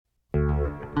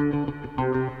Good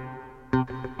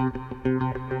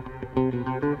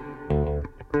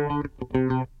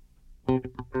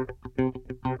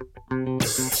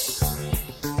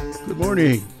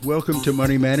morning. Welcome to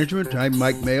Money Management. I'm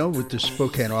Mike Maehl with the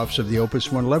Spokane office of the Opus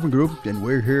 111 Group, and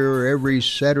we're here every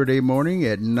Saturday morning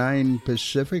at 9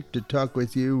 Pacific to talk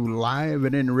with you live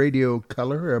and in radio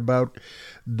color about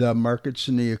the markets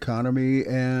and the economy,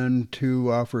 and to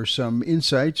offer some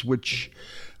insights which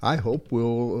I hope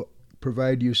will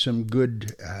provide you some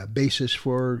good basis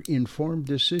for informed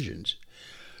decisions.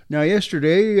 Now,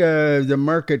 yesterday, the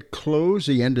market closed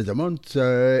the end of the month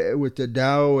with the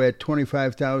Dow at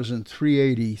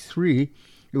 25,383.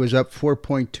 It was up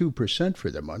 4.2%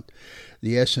 for the month.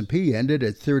 The S&P ended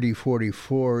at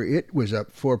 3044. It was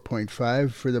up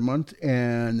 4.5% for the month.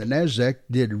 And the NASDAQ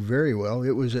did very well.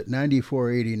 It was at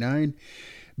 9489,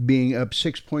 being up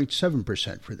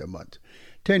 6.7% for the month.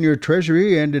 10-year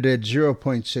Treasury ended at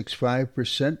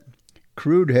 0.65%.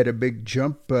 Crude had a big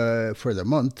jump for the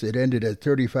month. It ended at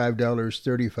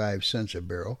 $35.35 a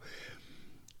barrel.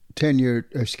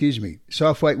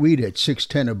 Soft white wheat at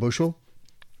 $6.10 a bushel.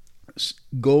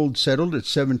 Gold settled at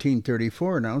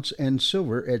 $17.34 an ounce, and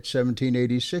silver at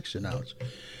 $17.86 an ounce.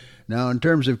 Now, in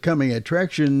terms of coming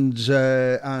attractions,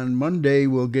 on Monday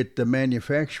we'll get the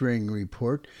manufacturing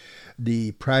report.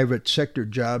 The private sector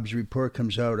jobs report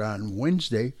comes out on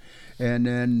Wednesday, and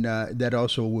then that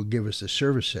also will give us the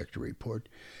service sector report.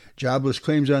 Jobless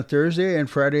claims on Thursday, and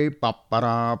Friday,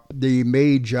 the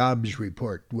May jobs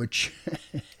report, which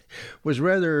was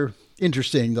rather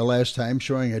interesting the last time,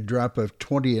 showing a drop of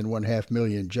 20.5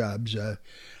 million jobs. I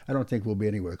don't think we'll be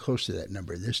anywhere close to that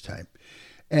number this time.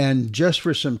 And just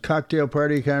for some cocktail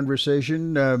party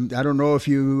conversation, I don't know if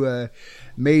you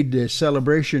made the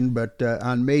celebration, but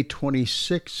on May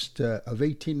 26th of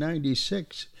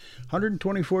 1896,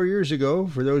 124 years ago,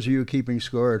 for those of you keeping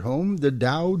score at home, the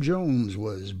Dow Jones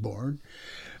was born.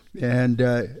 And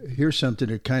here's something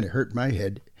that kind of hurt my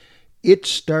head.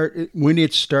 When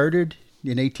it started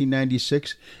in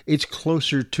 1896, it's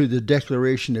closer to the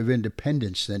Declaration of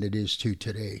Independence than it is to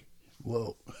today.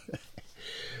 Whoa.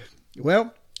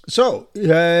 Well, so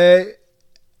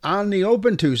on the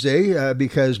open Tuesday,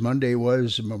 because Monday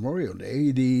was Memorial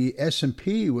Day, the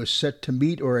S&P was set to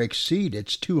meet or exceed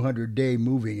its 200-day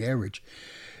moving average.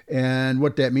 And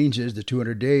what that means is the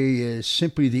 200-day is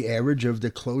simply the average of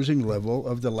the closing level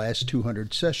of the last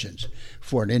 200 sessions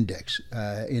for an index.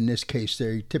 In this case,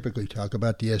 they typically talk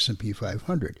about the S&P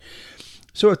 500.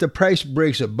 So if the price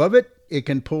breaks above it, it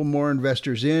can pull more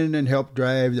investors in and help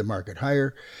drive the market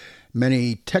higher.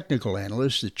 Many technical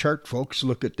analysts, the chart folks,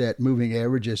 look at that moving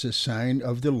average as a sign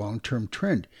of the long-term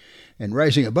trend, and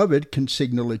rising above it can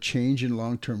signal a change in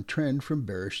long-term trend from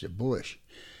bearish to bullish.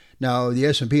 Now, the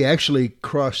S&P actually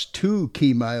crossed two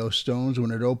key milestones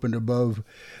when it opened above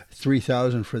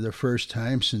 3,000 for the first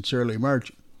time since early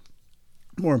March.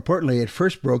 More importantly, it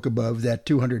first broke above that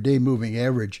 200-day moving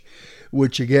average,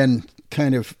 which again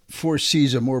kind of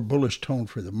foresees a more bullish tone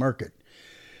for the market.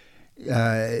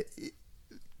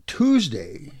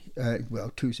 Tuesday,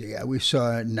 we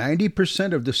saw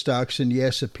 90% of the stocks in the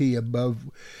S&P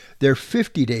above their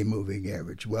 50-day moving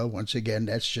average. Well, once again,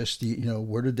 that's just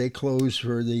where did they close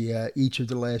for the each of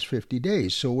the last 50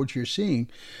 days? So what you're seeing,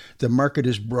 the market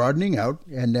is broadening out,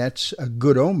 and that's a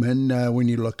good omen when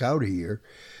you look out a year.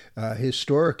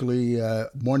 Historically,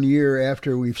 1 year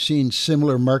after we've seen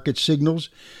similar market signals,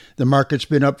 the market's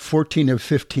been up 14 of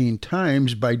 15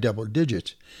 times by double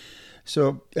digits.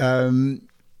 So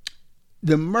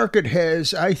the market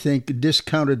has, I think,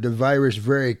 discounted the virus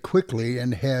very quickly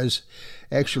and has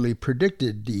actually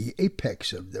predicted the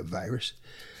apex of the virus.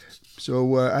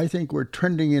 So I think we're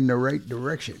trending in the right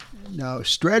direction. Now,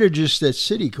 strategists at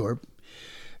Citicorp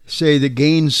say the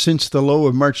gains since the low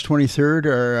of March 23rd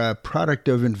are a product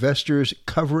of investors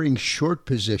covering short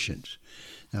positions.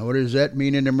 Now, what does that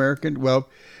mean in American? Well,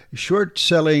 short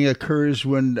selling occurs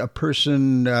when a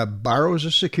person borrows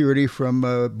a security from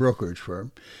a brokerage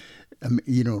firm.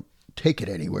 You don't take it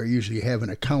anywhere. Usually you have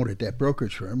an account at that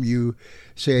brokerage firm. You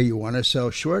say you want to sell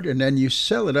short, and then you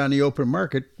sell it on the open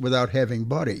market without having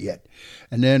bought it yet.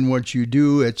 And then once you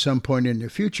do at some point in the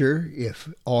future,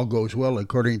 if all goes well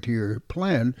according to your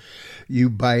plan, you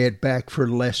buy it back for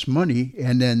less money,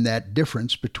 and then that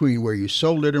difference between where you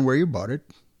sold it and where you bought it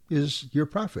is your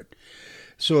profit.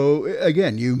 So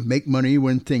again, you make money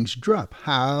when things drop.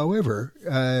 However,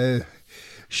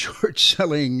 short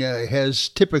selling has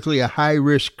typically a high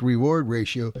risk reward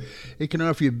ratio. It can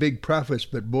offer you big profits,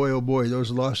 but boy, oh boy,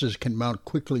 those losses can mount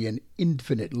quickly and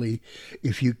infinitely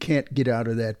if you can't get out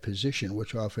of that position,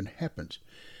 which often happens.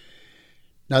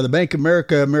 Now, the Bank of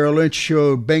America Merrill Lynch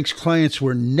showed banks' clients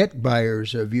were net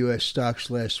buyers of U.S. stocks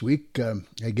last week.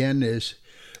 Again, as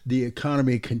the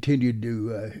economy continued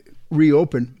to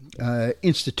reopen,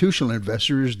 institutional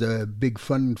investors, the big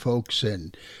fund folks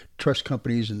and trust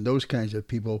companies and those kinds of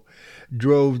people,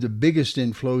 drove the biggest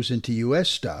inflows into U.S.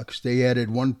 stocks. They added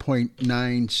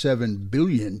 $1.97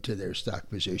 billion to their stock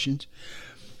positions.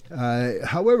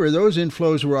 However, those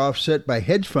inflows were offset by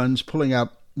hedge funds pulling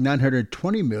out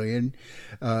 $920 million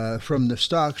from the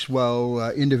stocks,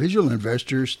 while individual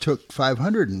investors took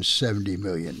 $570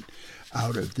 million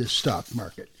out of the stock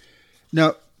market.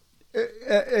 Now,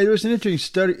 it was an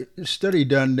interesting study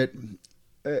done that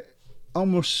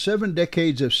almost 7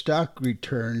 decades of stock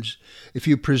returns, if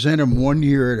you present them 1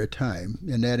 year at a time,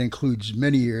 and that includes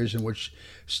many years in which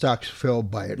stocks fell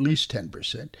by at least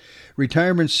 10%,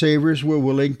 retirement savers were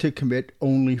willing to commit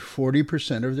only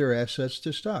 40% of their assets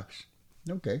to stocks.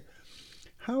 Okay.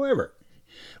 However,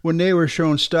 when they were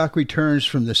shown stock returns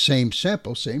from the same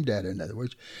sample, same data in other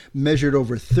words, measured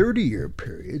over 30-year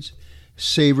periods,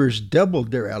 savers doubled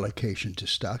their allocation to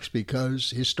stocks because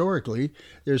historically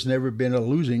there's never been a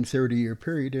losing 30-year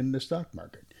period in the stock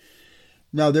market.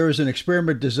 Now, there was an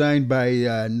experiment designed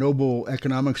by Nobel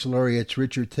economics laureates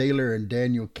Richard Thaler and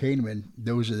Daniel Kahneman.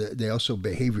 They also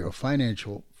behavioral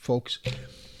financial folks.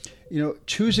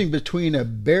 Choosing between a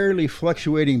barely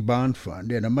fluctuating bond fund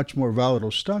and a much more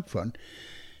volatile stock fund,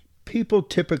 people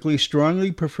typically strongly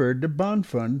preferred the bond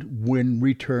fund when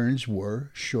returns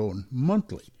were shown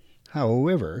monthly.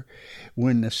 However,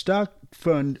 when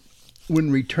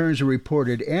returns are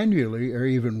reported annually or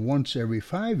even once every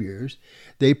 5 years,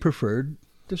 they preferred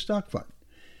the stock fund.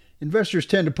 Investors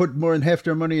tend to put more than half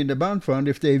their money in the bond fund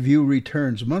if they view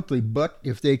returns monthly, but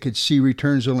if they could see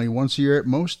returns only once a year at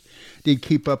most, they'd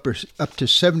keep up to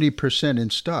 70%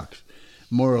 in stocks.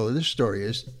 Moral of this story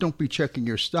is, don't be checking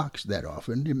your stocks that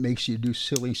often. It makes you do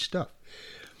silly stuff.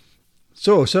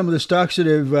 So some of the stocks that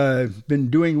have been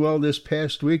doing well this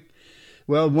past week,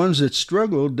 well, ones that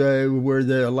struggled were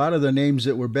a lot of the names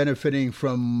that were benefiting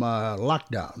from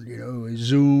lockdown,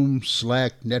 Zoom,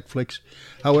 Slack, Netflix.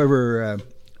 However,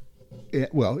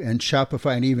 and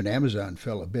Shopify and even Amazon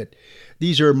fell a bit.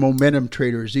 These are momentum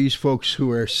traders. These folks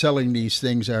who are selling these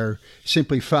things are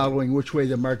simply following which way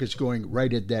the market's going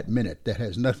right at that minute. That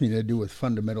has nothing to do with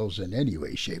fundamentals in any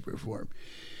way, shape, or form.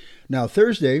 Now,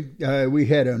 Thursday, we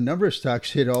had a number of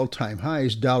stocks hit all-time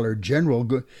highs. Dollar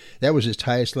General, that was its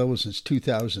highest level since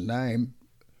 2009.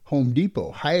 Home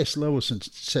Depot, highest level since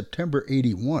September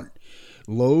 81.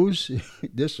 Lowe's,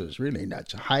 this was really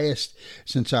nuts, highest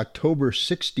since October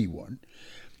 61.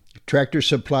 Tractor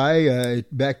Supply,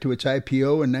 back to its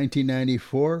IPO in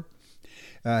 1994.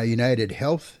 United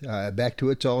Health, back to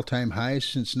its all-time highs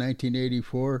since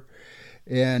 1984.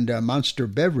 And Monster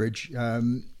Beverage,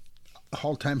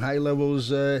 all-time high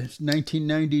levels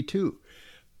 1992.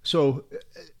 So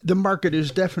the market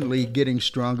is definitely getting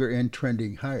stronger and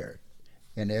trending higher.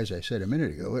 And as I said a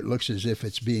minute ago, it looks as if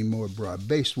it's being more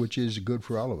broad-based, which is good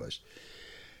for all of us.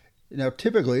 Now,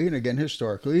 typically, and again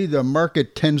historically, the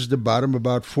market tends to bottom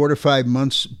about 4 to 5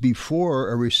 months before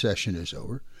a recession is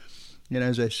over. And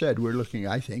as I said, we're looking,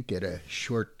 I think, at a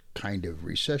short kind of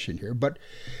recession here. But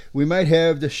we might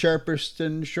have the sharpest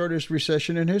and shortest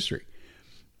recession in history.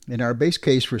 And our base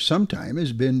case for some time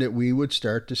has been that we would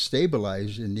start to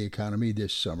stabilize in the economy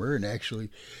this summer. And actually,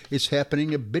 it's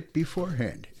happening a bit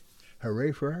beforehand.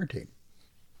 Hooray for our team.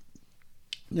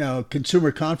 Now,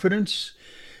 consumer confidence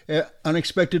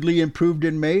unexpectedly improved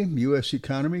in May. U.S.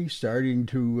 economy starting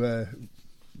to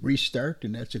restart,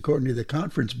 and that's according to the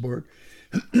Conference Board.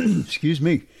 Excuse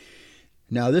me.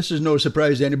 Now, this is no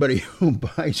surprise to anybody who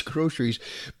buys groceries.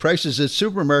 Prices at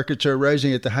supermarkets are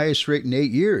rising at the highest rate in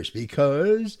 8 years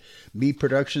because meat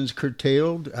production's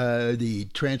curtailed. The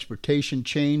transportation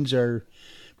chains are,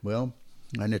 well,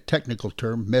 in a technical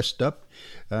term, messed up,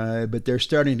 but they're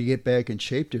starting to get back in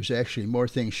shape. There's actually more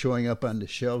things showing up on the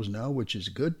shelves now, which is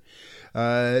good.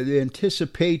 They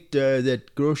anticipate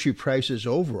that grocery prices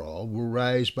overall will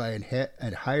rise by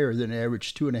a higher than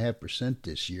average 2.5%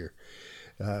 this year.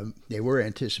 They were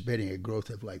anticipating a growth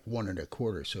of like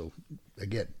 1.25%. So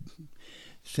again,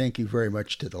 thank you very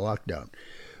much to the lockdown.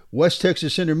 West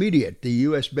Texas Intermediate, the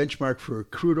U.S. benchmark for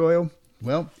crude oil,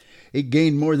 well, it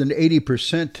gained more than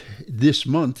 80% this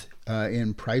month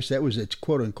in price. That was its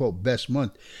quote-unquote best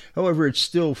month. However, it's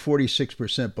still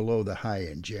 46% below the high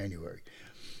in January.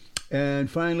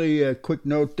 And finally, a quick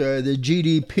note, the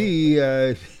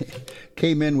GDP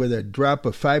came in with a drop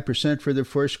of 5% for the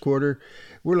first quarter.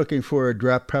 We're looking for a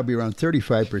drop probably around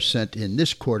 35% in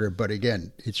this quarter, but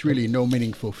again, it's really no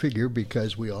meaningful figure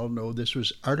because we all know this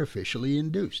was artificially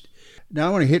induced. Now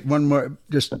I want to hit one more,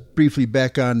 just briefly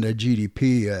back on the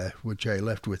GDP, which I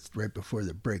left with right before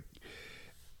the break.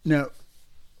 Now,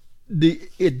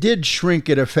 it did shrink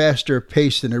at a faster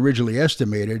pace than originally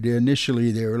estimated.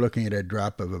 Initially, they were looking at a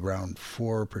drop of around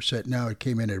 4%. Now it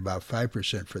came in at about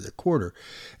 5% for the quarter.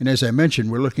 And as I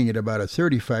mentioned, we're looking at about a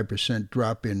 35%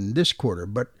 drop in this quarter.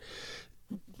 But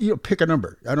pick a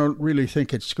number. I don't really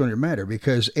think it's going to matter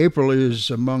because April is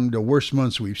among the worst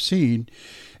months we've seen.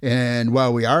 And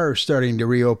while we are starting to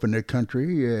reopen the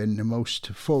country in the most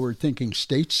forward-thinking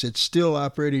states, it's still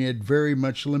operating at very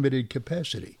much limited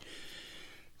capacity.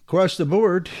 Across the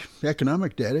board,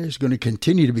 economic data is going to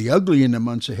continue to be ugly in the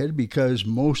months ahead because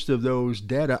most of those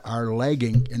data are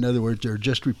lagging. In other words, they're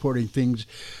just reporting things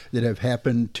that have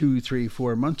happened 2, 3,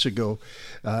 4 months ago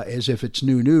as if it's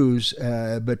new news.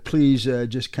 But please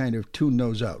just kind of tune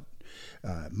those out.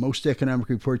 Most economic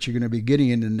reports you're going to be getting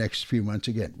in the next few months,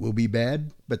 again, will be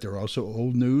bad, but they're also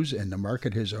old news, and the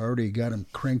market has already got them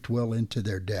cranked well into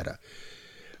their data.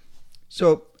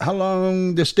 So how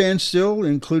long the standstill,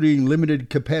 including limited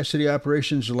capacity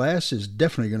operations, lasts is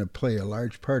definitely going to play a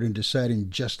large part in deciding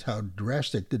just how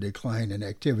drastic the decline in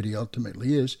activity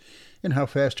ultimately is and how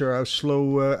fast or how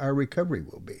slow our recovery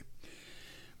will be.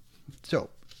 So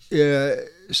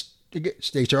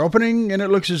states are opening, and it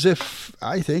looks as if,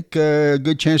 I think, a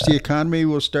good chance the economy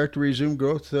will start to resume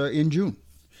growth in June,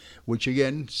 which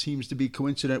again seems to be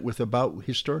coincident with about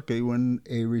historically when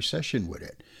a recession would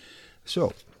hit.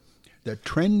 So the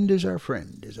trend is our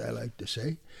friend, as I like to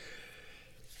say.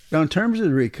 Now, in terms of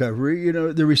the recovery,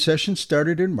 the recession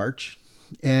started in March,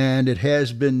 and it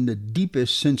has been the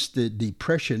deepest since the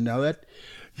Depression. Now, that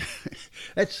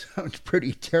sounds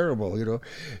pretty terrible,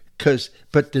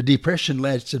 but the Depression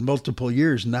lasted multiple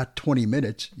years, not 20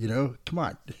 minutes, Come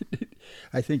on.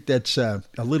 I think that's a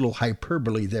little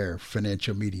hyperbole there,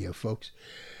 financial media folks.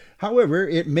 However,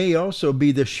 it may also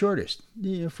be the shortest.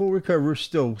 Full recovery is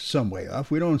still some way off.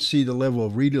 We don't see the level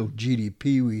of real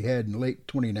GDP we had in late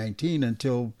 2019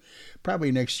 until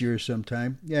probably next year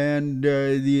sometime. And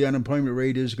the unemployment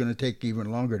rate is going to take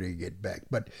even longer to get back.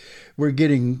 But we're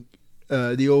getting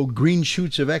the old green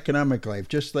shoots of economic life,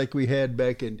 just like we had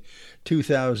back in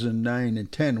 2009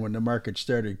 and 10 when the market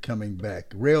started coming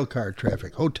back. Rail car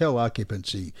traffic, hotel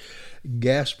occupancy,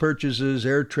 gas purchases,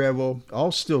 air travel,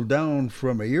 all still down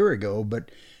from a year ago, but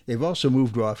they've also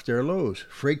moved off their lows.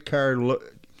 Freight car loads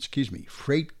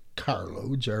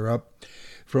are up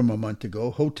from a month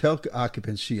ago. Hotel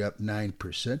occupancy up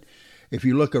 9%. If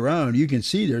you look around, you can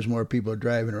see there's more people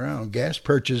driving around. Gas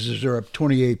purchases are up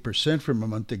 28% from a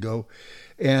month ago.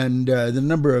 And the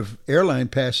number of airline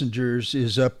passengers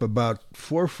is up about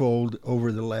fourfold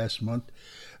over the last month.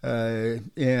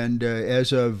 And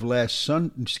as of May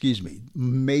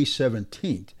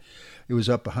 17th, it was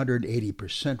up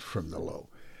 180% from the low.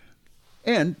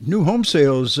 And new home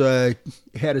sales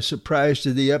had a surprise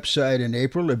to the upside in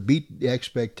April. It beat the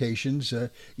expectations,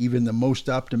 even the most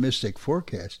optimistic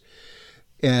forecast.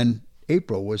 And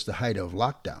April was the height of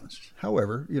lockdowns.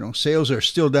 However, sales are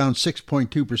still down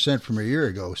 6.2% from a year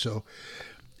ago. So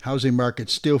housing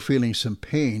market's still feeling some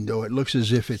pain, though it looks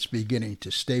as if it's beginning to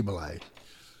stabilize.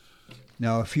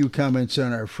 Now, a few comments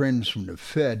on our friends from the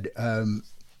Fed.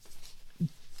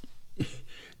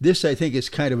 This, I think, is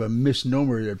kind of a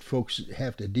misnomer that folks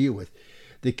have to deal with.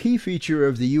 The key feature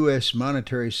of the U.S.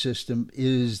 monetary system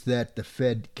is that the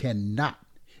Fed cannot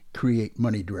create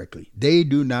money directly. They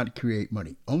do not create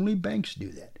money. Only banks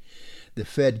do that. The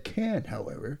Fed can,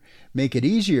 however, make it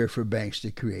easier for banks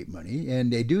to create money,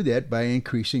 and they do that by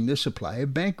increasing the supply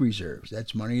of bank reserves.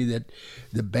 That's money that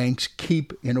the banks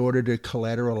keep in order to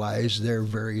collateralize their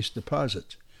various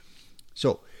deposits.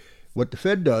 So what the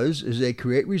Fed does is they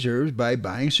create reserves by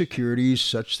buying securities,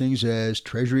 such things as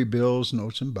treasury bills,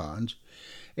 notes, and bonds.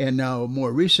 And now,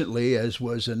 more recently, as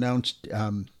was announced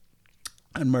on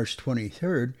March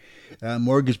 23rd,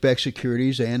 mortgage-backed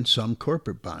securities and some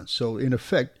corporate bonds. So in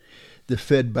effect, the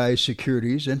Fed buys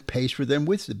securities and pays for them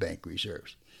with the bank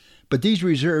reserves. But these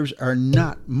reserves are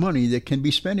not money that can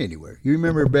be spent anywhere. You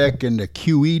remember back in the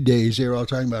QE days, they were all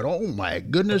talking about, oh my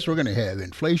goodness, we're going to have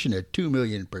inflation at 2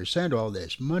 million%, all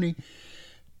this money.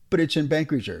 But it's in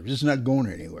bank reserves. It's not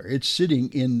going anywhere. It's sitting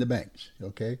in the banks,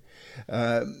 okay?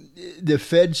 The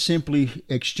Fed simply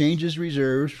exchanges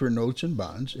reserves for notes and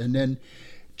bonds and then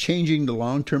changing the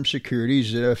long-term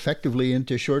securities effectively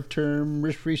into short-term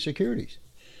risk-free securities.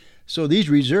 So these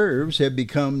reserves have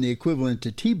become the equivalent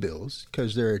to T-bills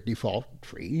because they're default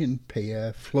free and pay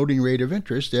a floating rate of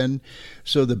interest. And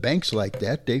so the banks like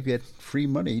that, they get free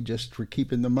money just for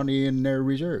keeping the money in their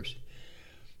reserves.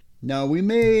 Now, we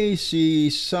may see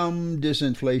some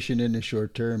disinflation in the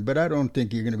short term, but I don't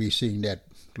think you're going to be seeing that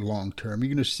long term.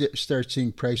 You're going to start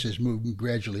seeing prices moving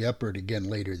gradually upward again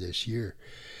later this year.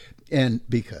 And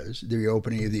because the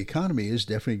reopening of the economy is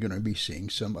definitely going to be seeing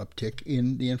some uptick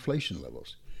in the inflation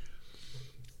levels.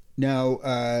 Now,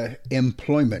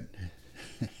 employment.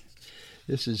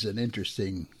 This is an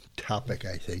interesting topic,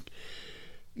 I think.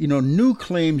 New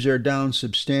claims are down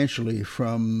substantially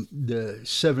from the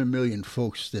 7 million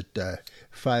folks that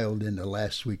filed in the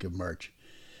last week of March.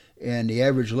 And the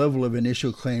average level of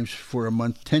initial claims for a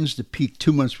month tends to peak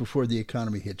 2 months before the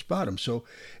economy hits bottom. So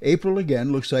April,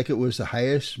 again, looks like it was the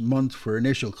highest month for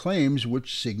initial claims,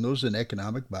 which signals an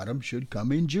economic bottom should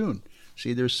come in June.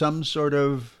 See, there's some sort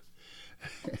of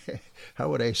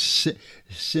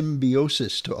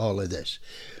symbiosis to all of this.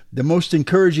 The most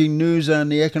encouraging news on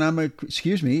the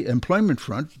employment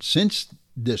front since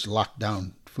this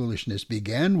lockdown foolishness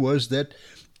began was that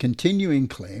continuing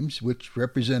claims, which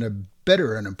represent a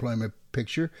better unemployment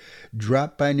picture,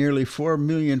 dropped by nearly 4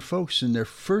 million folks in their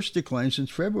first decline since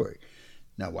February.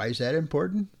 Now, why is that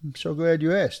important? I'm so glad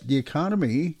you asked. The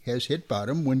economy has hit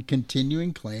bottom when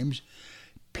continuing claims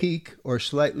peak or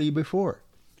slightly before.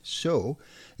 So,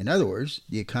 in other words,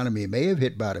 the economy may have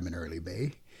hit bottom in early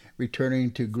May,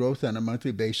 returning to growth on a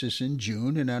monthly basis in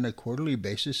June and on a quarterly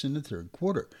basis in the third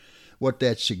quarter. What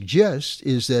that suggests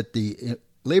is that the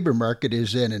labor market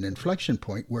is at an inflection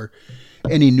point where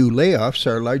any new layoffs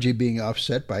are largely being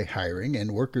offset by hiring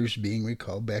and workers being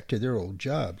recalled back to their old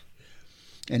jobs.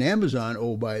 And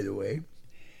Amazon, by the way,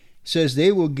 says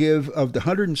they will give, of the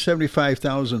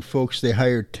 175,000 folks they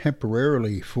hired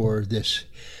temporarily for this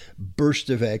burst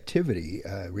of activity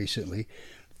recently,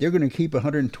 they're going to keep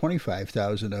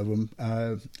 125,000 of them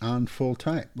on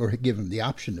full-time, or give them the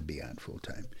option to be on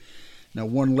full-time. Now,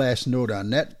 one last note on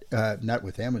that, not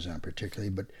with Amazon particularly,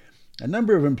 but a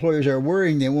number of employers are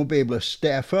worrying they won't be able to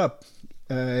staff up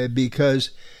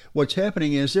because what's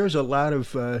happening is there's a lot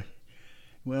of, I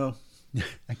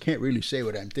can't really say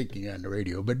what I'm thinking on the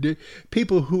radio, but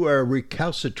people who are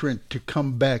recalcitrant to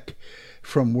come back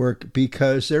from work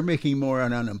because they're making more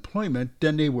on unemployment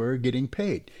than they were getting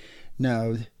paid.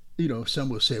 Now, some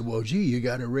will say, well, gee, you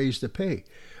got to raise the pay.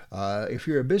 If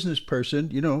you're a business person,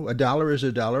 a dollar is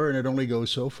a dollar and it only goes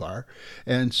so far.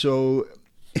 And so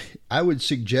I would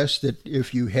suggest that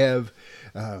if you have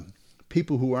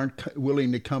people who aren't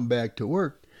willing to come back to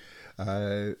work,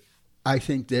 I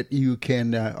think that you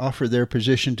can offer their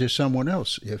position to someone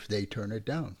else if they turn it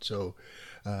down. So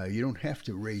you don't have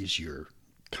to raise your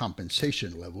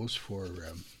compensation levels for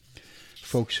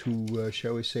folks who,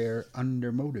 shall we say, are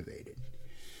undermotivated.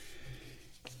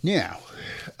 Now,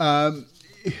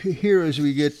 here as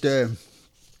we get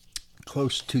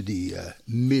close to the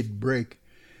mid-break,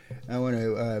 I want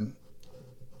to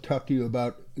talk to you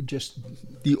about just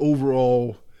the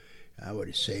overall,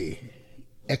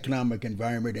 economic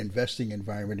environment, investing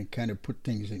environment, and kind of put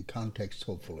things in context,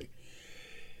 hopefully.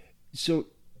 So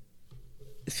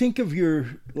think of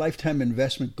your lifetime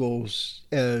investment goals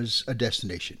as a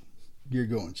destination. You're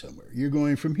going somewhere. You're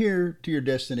going from here to your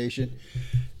destination,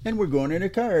 and we're going in a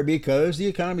car because the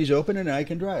economy's open and I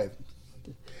can drive.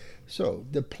 So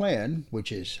the plan,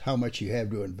 which is how much you have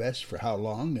to invest for how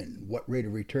long and what rate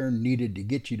of return needed to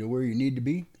get you to where you need to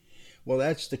be, well,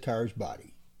 that's the car's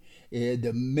body.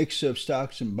 The mix of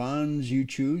stocks and bonds you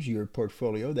choose, your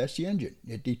portfolio, that's the engine.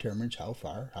 It determines how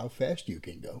fast you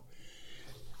can go.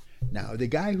 Now, the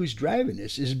guy who's driving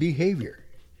this is behavior.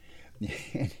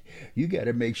 And you got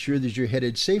to make sure that you're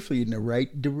headed safely in the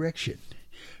right direction.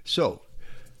 So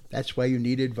that's why you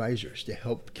need advisors to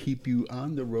help keep you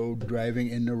on the road driving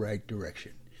in the right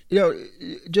direction.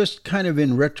 Just kind of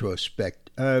in retrospect,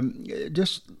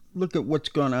 just look at what's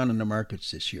gone on in the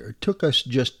markets this year. It took us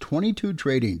just 22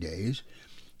 trading days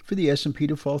for the S&P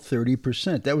to fall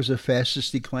 30%. That was the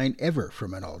fastest decline ever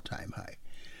from an all-time high.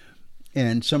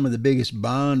 And some of the biggest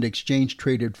bond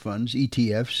exchange-traded funds,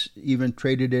 ETFs, even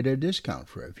traded at a discount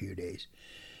for a few days.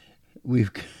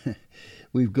 We've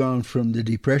gone from the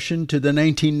Depression to the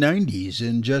 1990s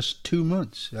in just 2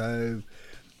 months.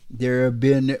 There have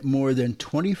been more than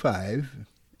 25,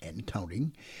 and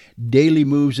counting, daily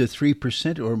moves of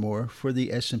 3% or more for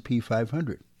the S&P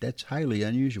 500. That's highly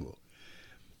unusual.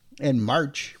 And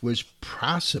March was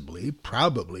probably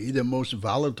the most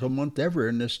volatile month ever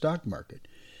in the stock market.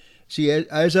 See,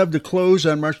 as of the close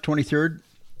on March 23rd,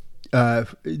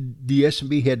 the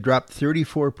S&P had dropped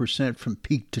 34% from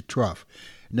peak to trough.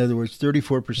 In other words,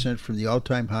 34% from the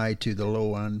all-time high to the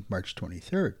low on March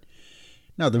 23rd.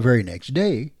 Now, the very next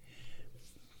day,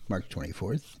 March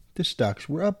 24th, the stocks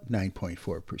were up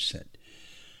 9.4%.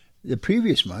 The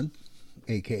previous month,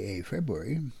 aka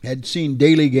February, had seen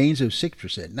daily gains of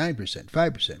 6%, 9%,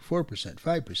 5%, 4%,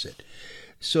 5%.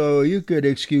 So you could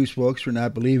excuse folks for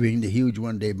not believing the huge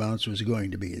one-day bounce was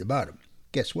going to be the bottom.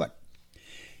 Guess what?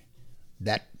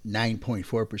 That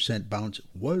 9.4% bounce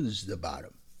was the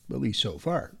bottom, at least so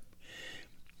far.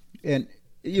 And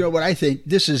you know what I think?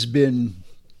 This is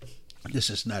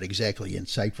not exactly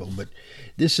insightful, but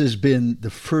this has been the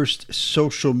first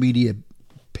social media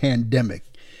pandemic.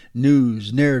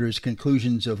 News, narratives,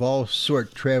 conclusions of all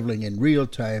sort traveling in real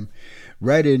time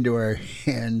right into our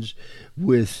hands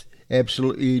with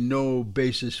absolutely no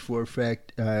basis for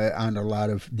fact on a lot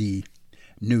of the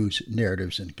news,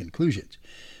 narratives, and conclusions.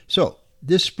 So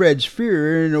this spreads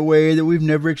fear in a way that we've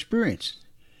never experienced.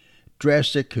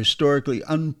 Drastic, historically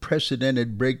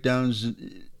unprecedented breakdowns,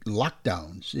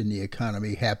 lockdowns in the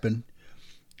economy happen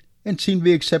and seem to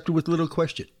be accepted with little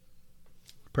question.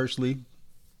 Personally,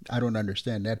 I don't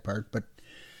understand that part, but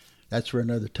that's for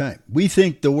another time. We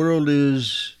think the world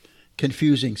is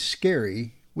confusing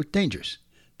scary with dangerous.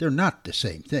 They're not the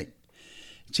same thing.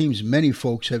 It seems many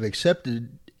folks have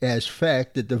accepted as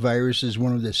fact that the virus is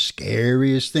one of the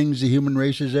scariest things the human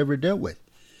race has ever dealt with.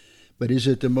 But is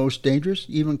it the most dangerous?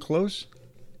 Even close?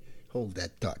 Hold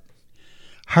that thought.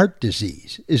 Heart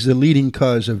disease is the leading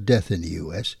cause of death in the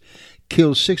U.S.,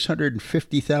 kills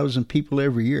 650,000 people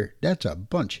every year. That's a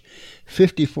bunch.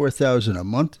 54,000 a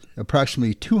month.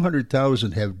 Approximately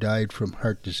 200,000 have died from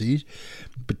heart disease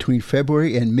between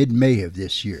February and mid-May of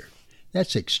this year.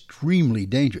 That's extremely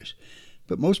dangerous.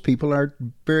 But most people aren't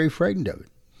very frightened of it.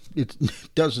 It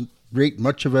doesn't rate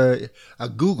much of a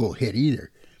Google hit either.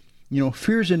 You know,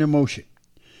 fear is an emotion.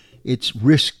 It's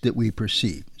risk that we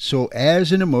perceive. So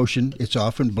as an emotion, it's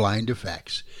often blind to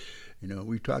facts. You know,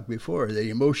 we've talked before, the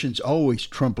emotions always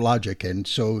trump logic, and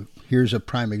so here's a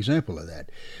prime example of that.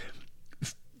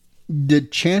 The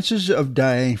chances of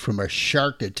dying from a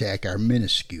shark attack are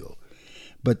minuscule,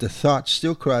 but the thought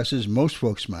still crosses most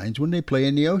folks' minds when they play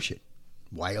in the ocean.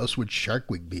 Why else would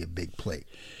Shark Week be a big play?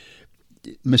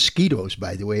 Mosquitoes,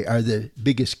 by the way, are the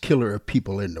biggest killer of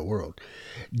people in the world.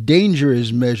 Danger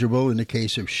is measurable in the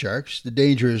case of sharks. The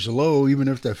danger is low, even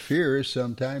if the fear is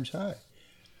sometimes high.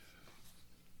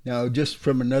 Now, just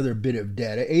from another bit of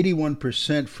data,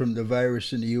 81% from the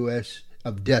virus in the U.S.,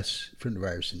 of deaths from the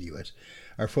virus in the U.S.,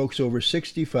 are folks over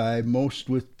 65, most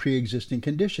with pre-existing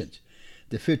conditions.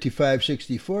 The 55,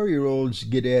 64-year-olds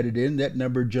get added in, that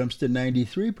number jumps to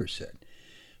 93%.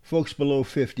 Folks below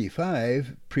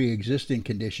 55, pre-existing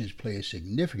conditions play a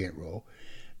significant role.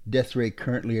 Death rate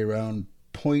currently around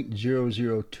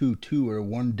 0.0022, or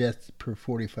one death per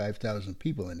 45,000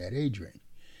 people in that age range.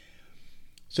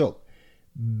 So,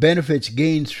 benefits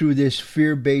gained through this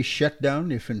fear-based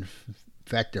shutdown, if in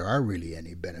fact there are really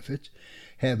any benefits,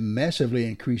 have massively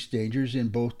increased dangers in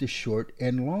both the short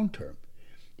and long term.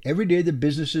 Every day the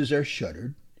businesses are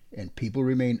shuttered and people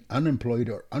remain unemployed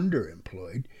or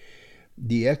underemployed,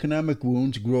 the economic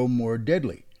wounds grow more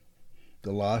deadly.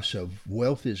 The loss of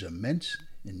wealth is immense,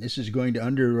 and this is going to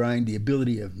undermine the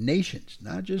ability of nations,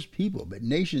 not just people, but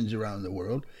nations around the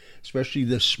world, especially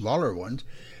the smaller ones,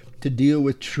 to deal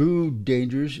with true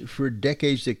dangers for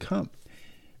decades to come.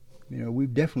 You know,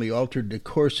 we've definitely altered the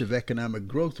course of economic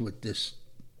growth with this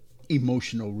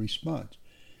emotional response.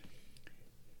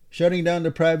 Shutting down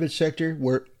the private sector,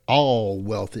 where all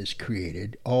wealth is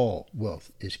created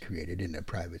in the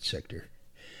private sector.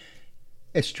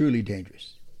 It's truly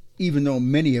dangerous. Even though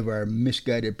many of our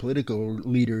misguided political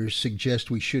leaders suggest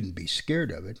we shouldn't be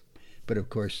scared of it, but of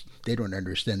course they don't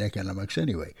understand economics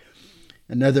anyway.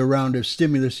 Another round of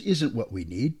stimulus isn't what we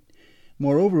need.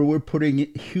 Moreover, we're putting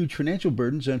huge financial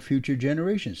burdens on future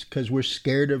generations because we're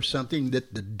scared of something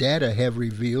that the data have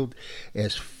revealed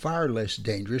as far less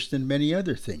dangerous than many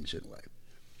other things in life.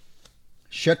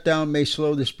 Shutdown may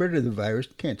slow the spread of the virus,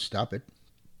 can't stop it.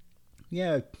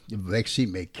 Yeah, the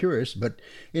vaccine may cure us, but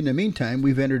in the meantime,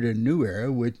 we've entered a new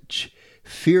era which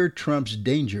fear trumps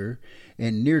danger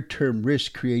and near-term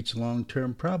risk creates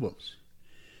long-term problems.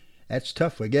 That's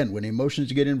tough. Again, when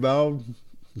emotions get involved,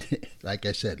 like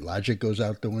I said, logic goes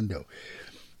out the window.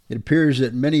 It appears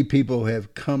that many people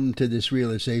have come to this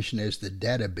realization as the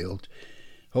data built.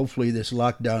 Hopefully this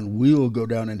lockdown will go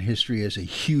down in history as a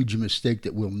huge mistake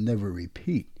that we'll never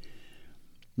repeat.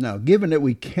 Now, given that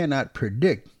we cannot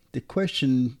predict, the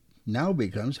question now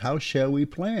becomes, how shall we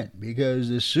plan? Because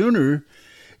the sooner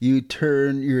you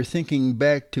turn your thinking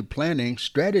back to planning,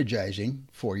 strategizing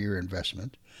for your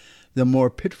investment, the more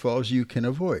pitfalls you can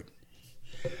avoid.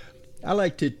 I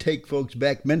like to take folks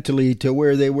back mentally to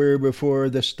where they were before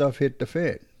the stuff hit the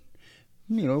fan.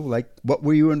 Like what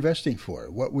were you investing for?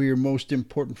 What were your most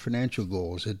important financial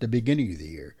goals at the beginning of the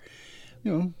year?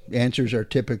 Answers are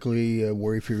typically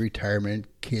worry for retirement,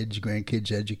 kids,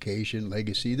 grandkids, education,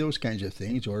 legacy, those kinds of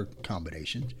things, or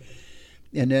combinations.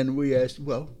 And then we ask,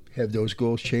 well, have those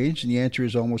goals changed? And the answer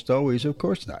is almost always, of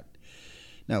course not.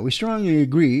 Now, we strongly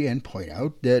agree and point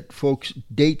out that folks'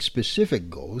 date-specific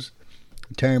goals,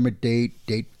 retirement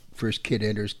date first kid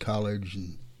enters college,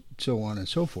 and so on and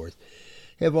so forth,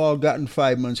 have all gotten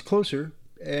 5 months closer,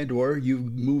 and or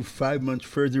you've moved 5 months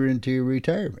further into your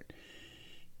retirement.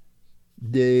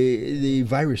 The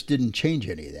virus didn't change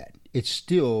any of that. It's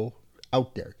still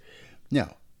out there.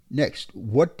 Now, next,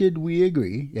 what did we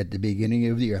agree at the beginning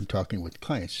of the year? I'm talking with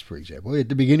clients, for example. At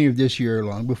the beginning of this year,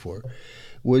 long before,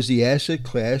 was the asset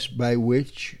class by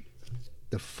which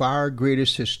the far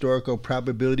greatest historical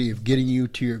probability of getting you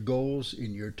to your goals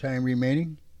in your time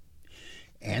remaining?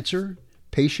 Answer: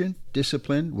 patient,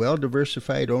 disciplined,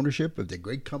 well-diversified ownership of the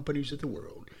great companies of the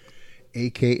world,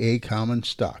 a.k.a. common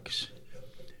stocks.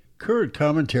 Current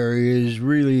commentary is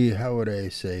really, how would I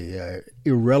say,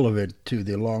 irrelevant to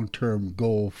the long-term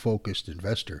goal-focused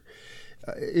investor.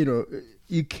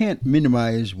 We can't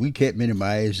minimize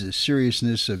the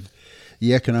seriousness of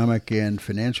the economic and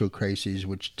financial crises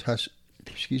which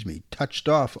touched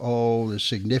off all the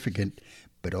significant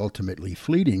but ultimately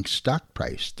fleeting stock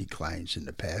price declines in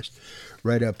the past,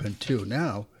 right up until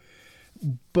now.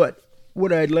 But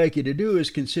what I'd like you to do is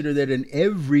consider that in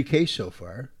every case so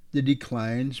far, the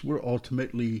declines were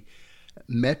ultimately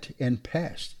met and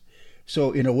passed.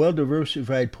 So in a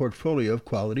well-diversified portfolio of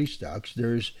quality stocks,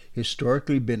 there's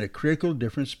historically been a critical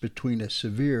difference between a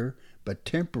severe but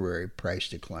temporary price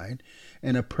decline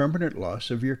and a permanent loss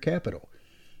of your capital.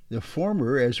 The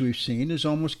former, as we've seen, is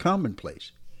almost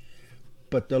commonplace.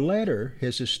 But the latter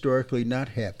has historically not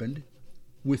happened,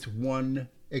 with one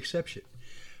exception,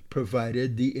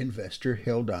 provided the investor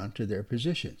held on to their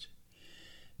positions.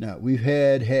 Now, we've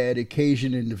had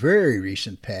occasion in the very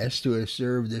recent past to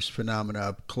observe this phenomenon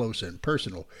up close and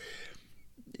personal.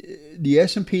 The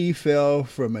S&P fell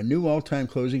from a new all-time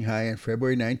closing high on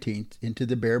February 19th into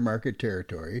the bear market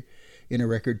territory in a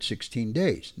record 16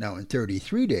 days. Now, in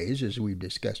 33 days, as we've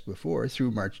discussed before,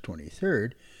 through March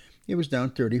 23rd, it was down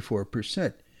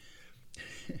 34%.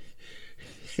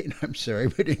 I'm sorry,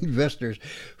 but investors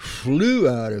flew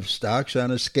out of stocks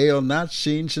on a scale not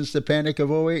seen since the panic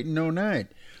of 08 and 09.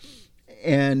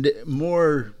 And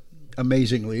more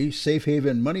amazingly, safe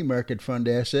haven money market fund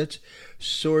assets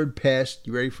soared past,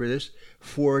 you ready for this,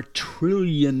 $4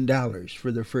 trillion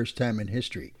for the first time in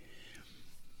history.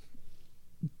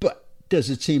 But does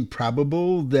it seem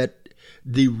probable that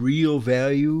the real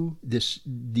value,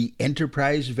 the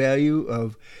enterprise value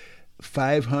of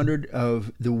 500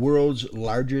 of the world's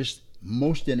largest,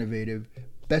 most innovative,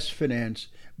 best financed,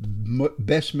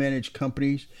 best managed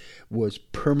companies was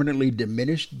permanently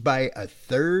diminished by a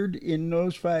third in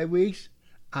those 5 weeks?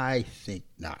 I think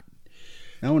not.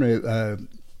 I want to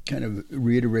kind of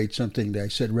reiterate something that I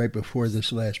said right before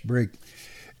this last break.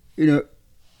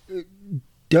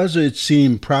 Does it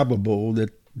seem probable that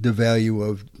the value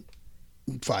of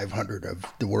 500 of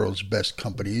the world's best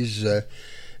companies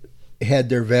had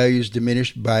their values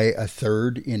diminished by a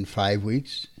third in 5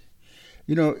 weeks?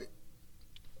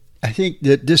 I think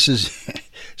that this is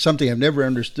something I've never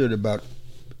understood about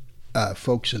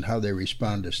folks and how they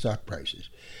respond to stock prices.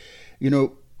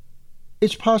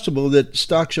 It's possible that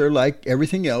stocks are like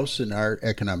everything else in our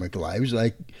economic lives,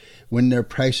 like when their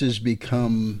prices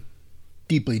become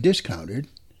deeply discounted,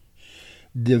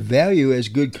 the value as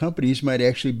good companies might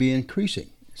actually be increasing.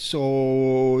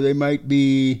 So they might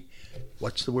be,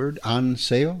 on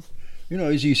sale?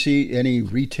 As you see any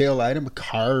retail item, a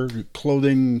car,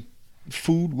 clothing,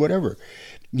 food, whatever.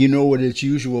 You know what its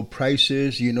usual price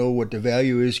is. You know what the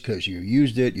value is because you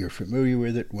used it, you're familiar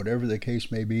with it, whatever the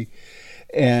case may be.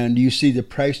 And you see the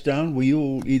price down, well,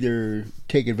 you'll either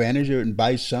take advantage of it and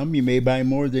buy some. You may buy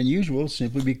more than usual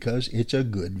simply because it's a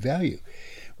good value.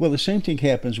 Well, the same thing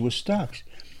happens with stocks.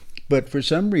 But for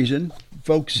some reason,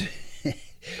 folks,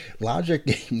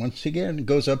 logic, once again,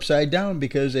 goes upside down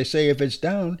because they say if it's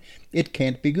down, it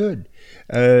can't be good.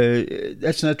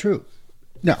 That's not true.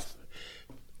 Now,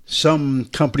 some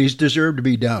companies deserve to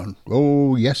be down.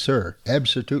 Oh, yes, sir.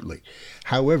 Absolutely.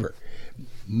 However,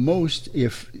 most,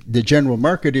 if the general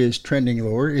market is trending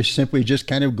lower, is simply just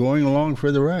kind of going along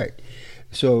for the ride.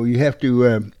 So you have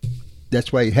to,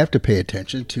 that's why you have to pay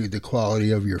attention to the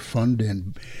quality of your fund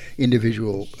and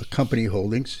individual company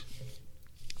holdings.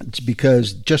 It's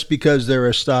because just because they're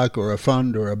a stock or a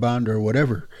fund or a bond or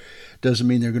whatever doesn't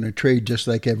mean they're going to trade just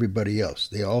like everybody else.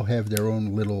 They all have their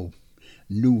own little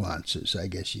nuances, I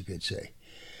guess you could say.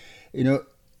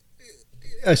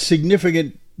 A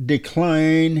significant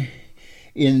decline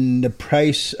in the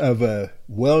price of a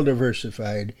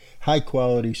well-diversified,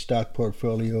 high-quality stock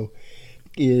portfolio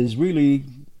is really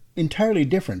entirely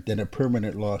different than a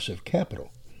permanent loss of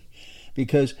capital,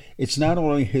 because it's not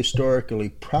only historically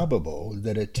probable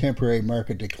that a temporary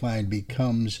market decline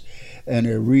becomes an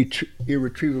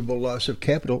irretrievable loss of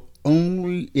capital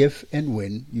only if and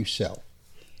when you sell.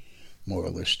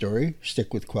 Moral of the story,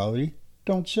 stick with quality,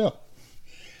 don't sell.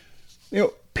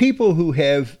 People who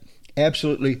have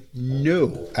absolutely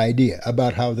no idea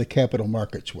about how the capital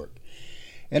markets work,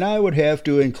 and I would have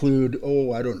to include,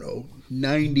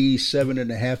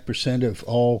 97.5% of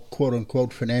all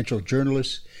quote-unquote financial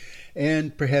journalists,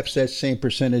 and perhaps that same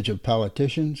percentage of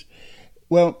politicians,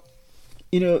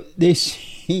 they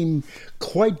seem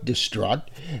quite distraught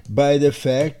by the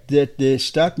fact that the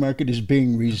stock market is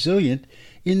being resilient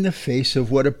in the face of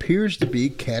what appears to be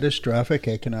catastrophic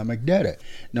economic data.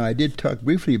 Now, I did talk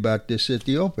briefly about this at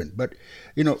the Open, but,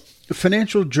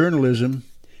 financial journalism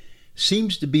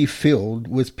seems to be filled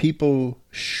with people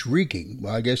shrieking.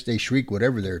 Well, I guess they shriek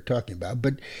whatever they're talking about,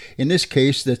 but in this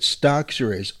case, that stocks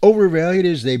are as overvalued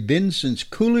as they've been since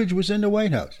Coolidge was in the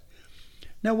White House.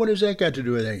 Now, what has that got to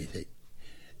do with anything?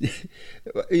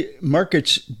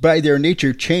 Markets, by their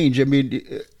nature, change. I mean,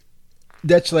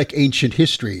 that's like ancient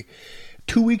history.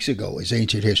 2 weeks ago is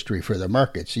ancient history for the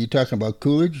markets. You talking about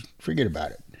Coolidge? Forget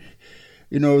about it.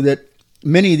 That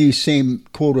many of these same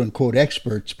quote-unquote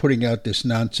experts putting out this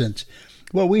nonsense,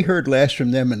 we heard last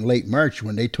from them in late March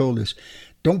when they told us,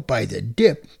 don't buy the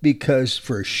dip because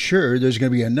for sure there's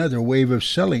going to be another wave of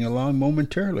selling along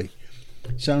momentarily.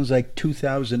 Sounds like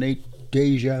 2008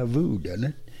 deja vu, doesn't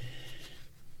it?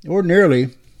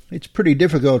 Ordinarily, it's pretty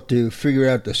difficult to figure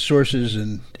out the sources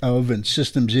and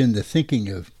systems in the thinking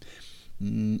of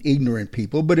ignorant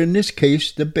people, but in this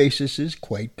case, the basis is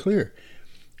quite clear.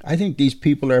 I think these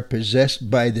people are possessed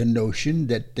by the notion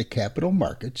that the capital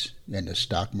markets, and the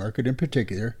stock market in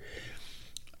particular,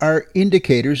 are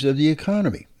indicators of the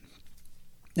economy.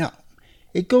 Now,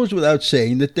 it goes without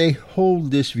saying that they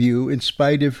hold this view in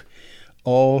spite of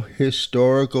all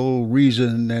historical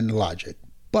reason and logic.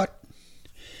 But,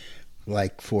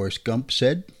 like Forrest Gump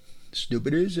said,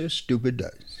 stupid is as stupid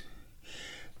does.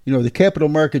 The capital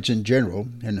markets in general,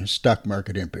 and the stock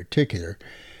market in particular,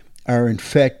 are in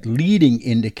fact leading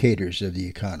indicators of the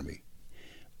economy.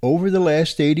 Over the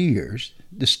last 80 years,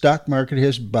 the stock market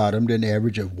has bottomed an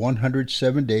average of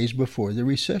 107 days before the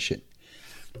recession.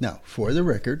 Now, for the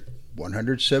record,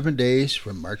 107 days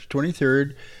from March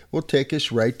 23rd will take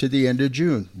us right to the end of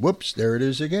June. Whoops, there it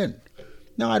is again.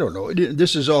 Now, I don't know.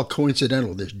 This is all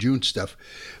coincidental, this June stuff,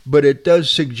 but it does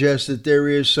suggest that there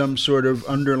is some sort of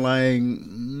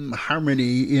underlying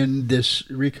harmony in this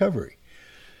recovery.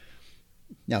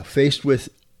 Now, faced with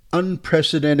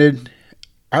unprecedented,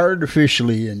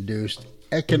 artificially induced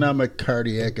economic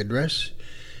cardiac arrest,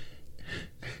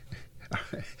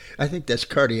 I think that's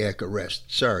cardiac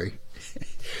arrest, sorry.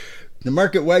 The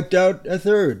market wiped out a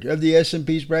third of the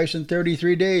S&P's price in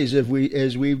 33 days,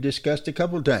 as we've discussed a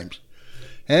couple of times.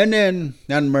 And then,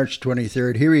 on March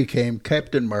 23rd, here he came,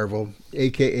 Captain Marvel,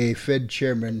 a.k.a. Fed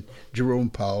Chairman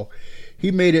Jerome Powell.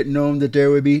 He made it known that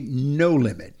there would be no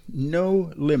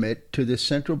limit to the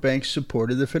central bank's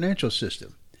support of the financial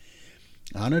system.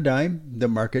 On a dime, the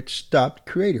market stopped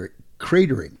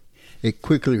cratering. It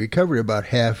quickly recovered about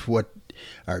half what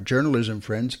our journalism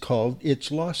friends called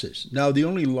its losses. Now, the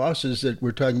only losses that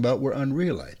we're talking about were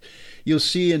unrealized. You'll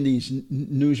see in these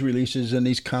news releases and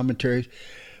these commentaries,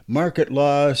 market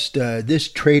lost,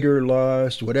 this trader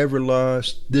lost, whatever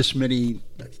lost, this many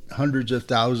hundreds of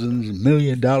thousands, $1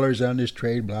 million on this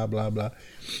trade, blah, blah, blah.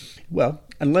 Well,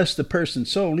 unless the person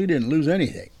sold, he didn't lose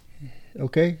anything.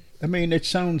 Okay? I mean, it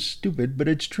sounds stupid, but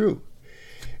it's true.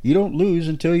 You don't lose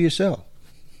until you sell.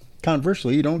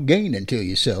 Conversely, you don't gain until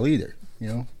you sell either.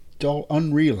 It's all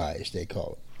unrealized, they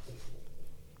call it.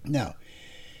 Now,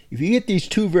 if you get these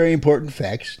two very important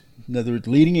facts, in other words,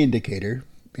 leading indicator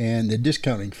and the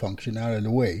discounting function out of the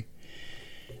way,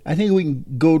 I think we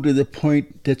can go to the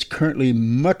point that's currently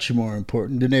much more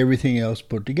important than everything else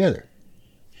put together.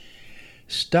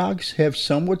 Stocks have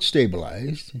somewhat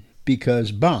stabilized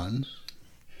because bonds,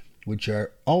 which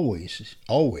are always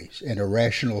an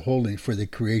irrational holding for the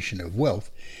creation of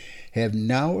wealth, have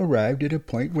now arrived at a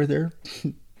point where they're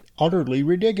utterly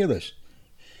ridiculous.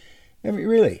 I mean,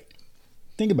 really,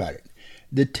 think about it.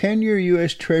 The 10-year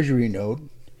U.S. Treasury note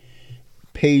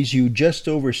pays you just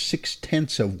over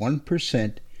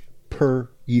 0.6% per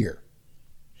year.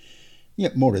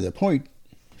 Yet, more to the point,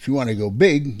 if you want to go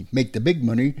big, make the big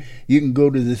money, you can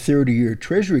go to the 30-year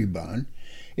Treasury bond.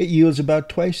 It yields about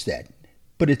twice that,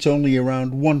 but it's only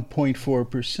around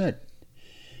 1.4%.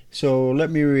 So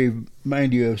let me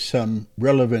remind you of some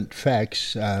relevant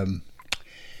facts,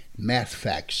 math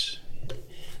facts,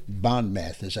 bond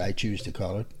math as I choose to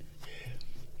call it.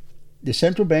 The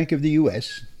Central Bank of the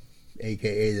U.S.,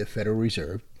 aka the Federal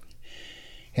Reserve,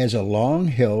 has a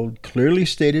long-held, clearly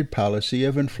stated policy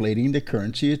of inflating the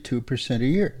currency at 2% a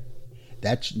year.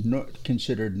 That's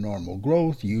considered normal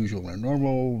growth, usual and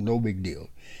normal, no big deal.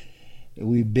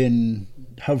 We've been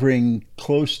hovering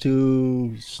close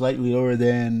to, slightly lower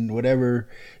than, whatever,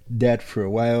 that for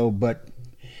a while, but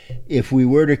if we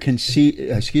were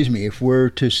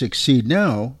to succeed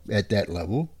now at that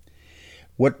level,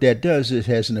 what that does is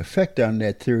has an effect on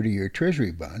that 30-year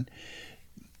Treasury bond.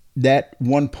 That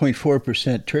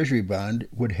 1.4% Treasury bond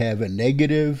would have a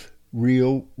negative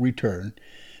real return,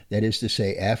 that is to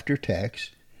say after tax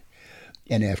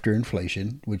and after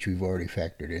inflation, which we've already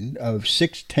factored in, of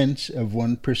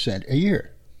 0.6% a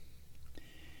year.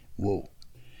 Whoa.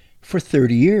 For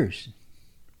 30 years.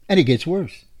 And it gets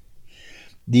worse.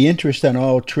 The interest on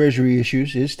all Treasury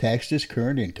issues is taxed as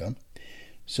current income.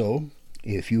 So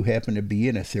if you happen to be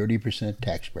in a 30%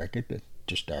 tax bracket, that's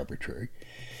just arbitrary,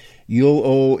 you'll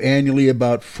owe annually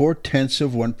about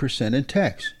 0.4% in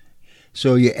tax.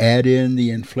 So you add in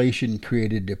the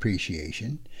inflation-created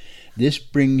depreciation. This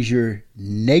brings your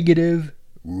negative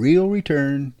real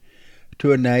return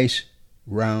to a nice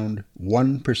round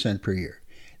 1% per year.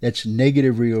 That's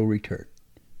negative real return.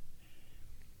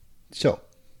 So,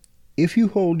 if you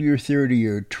hold your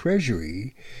 30-year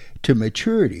Treasury to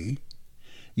maturity,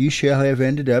 you shall have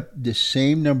ended up the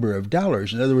same number of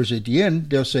dollars. In other words, at the end,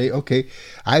 they'll say, okay,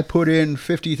 I put in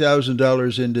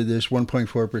 $50,000 into this 1.4%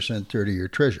 30-year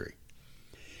Treasury.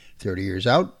 30 years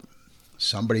out,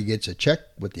 somebody gets a check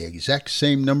with the exact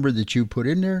same number that you put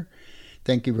in there.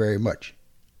 Thank you very much.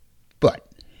 But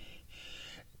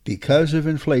because of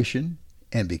inflation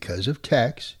and because of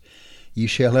tax, you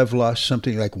shall have lost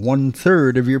something like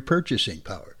 1/3 of your purchasing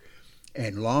power.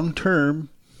 And long term,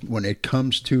 when it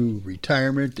comes to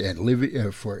retirement and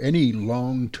living for any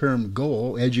long-term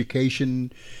goal,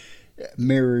 education,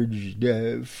 marriage,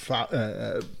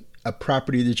 a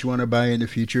property that you want to buy in the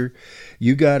future,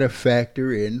 you got to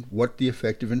factor in what the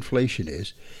effect of inflation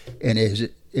is,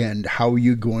 and how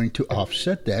you're going to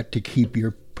offset that to keep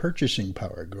your purchasing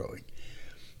power growing.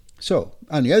 So,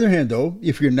 on the other hand, though,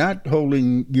 if you're not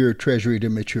holding your Treasury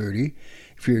to maturity,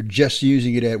 if you're just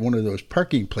using it at one of those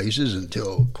parking places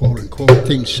until, quote-unquote,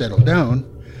 things settle down,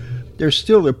 there's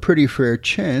still a pretty fair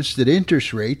chance that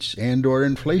interest rates and or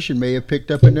inflation may have picked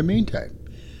up in the meantime.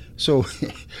 So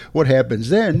what happens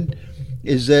then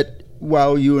is that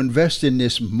while you invest in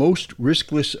this most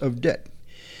riskless of debt,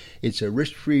 it's a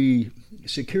risk-free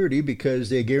security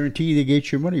because they guarantee to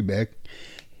get your money back,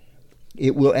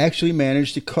 it will actually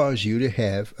manage to cause you to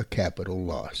have a capital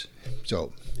loss.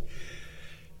 So,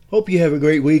 hope you have a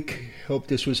great week. Hope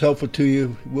this was helpful to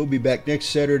you. We'll be back next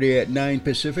Saturday at 9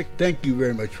 Pacific. Thank you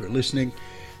very much for listening.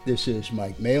 This is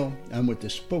Mike Maehl. I'm with the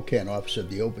Spokane office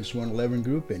of the Opus 111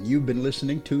 Group, and you've been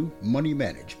listening to Money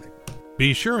Management.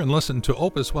 Be sure and listen to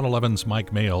Opus 111's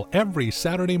Mike Maehl every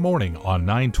Saturday morning on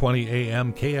 9:20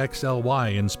 a.m.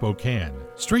 KXLY in Spokane.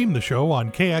 Stream the show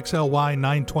on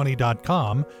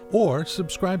KXLY920.com or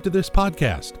subscribe to this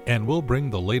podcast, and we'll bring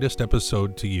the latest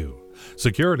episode to you.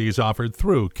 Securities offered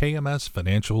through KMS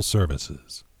Financial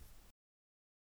Services.